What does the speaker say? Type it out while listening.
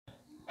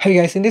Hey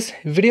guys, in this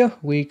video,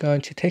 we're going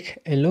to take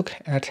a look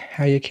at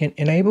how you can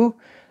enable,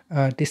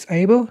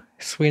 disable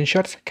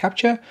screenshots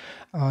capture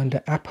on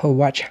the Apple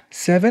Watch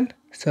 7.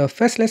 So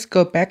first, let's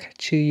go back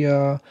to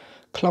your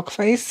clock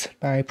face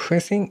by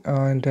pressing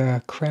on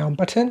the crown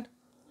button.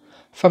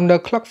 From the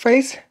clock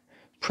face,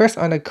 press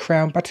on the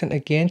crown button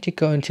again to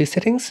go into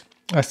settings.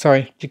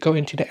 To go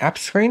into the app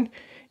screen.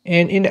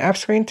 And in the app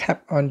screen,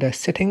 tap on the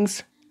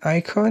settings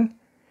icon.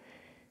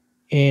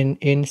 And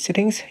in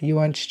settings, you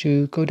want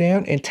to go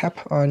down and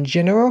tap on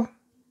general.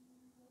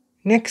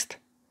 Next,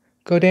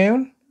 go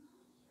down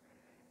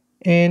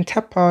and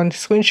tap on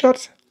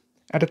screenshots.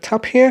 At the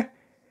top here,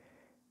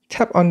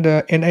 tap on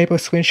the enable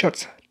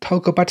screenshots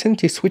toggle button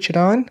to switch it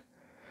on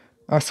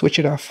or switch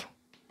it off.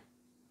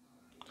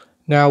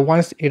 Now,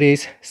 once it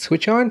is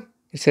switched on,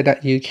 it said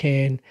that you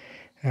can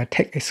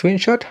take a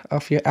screenshot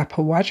of your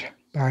Apple Watch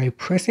by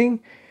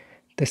pressing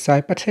the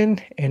side button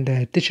and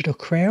the digital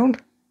crown.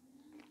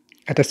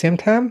 At the same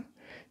time,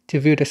 to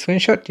view the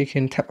screenshot, you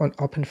can tap on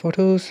Open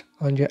Photos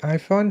on your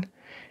iPhone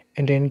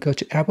and then go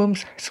to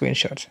Albums,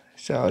 Screenshots.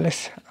 So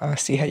let's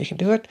see how you can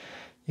do it.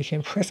 You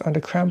can press on the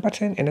crown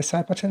button and the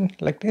side button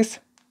like this.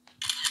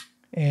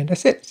 And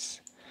that's it.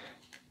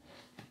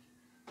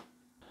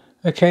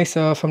 Okay,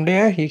 so from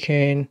there, you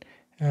can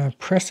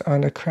press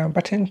on the crown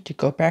button to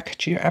go back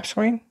to your app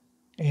screen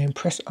and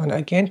press on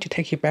again to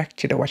take you back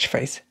to the watch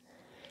face.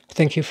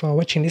 Thank you for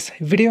watching this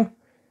video.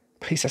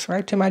 Please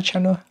subscribe to my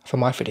channel for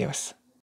more videos.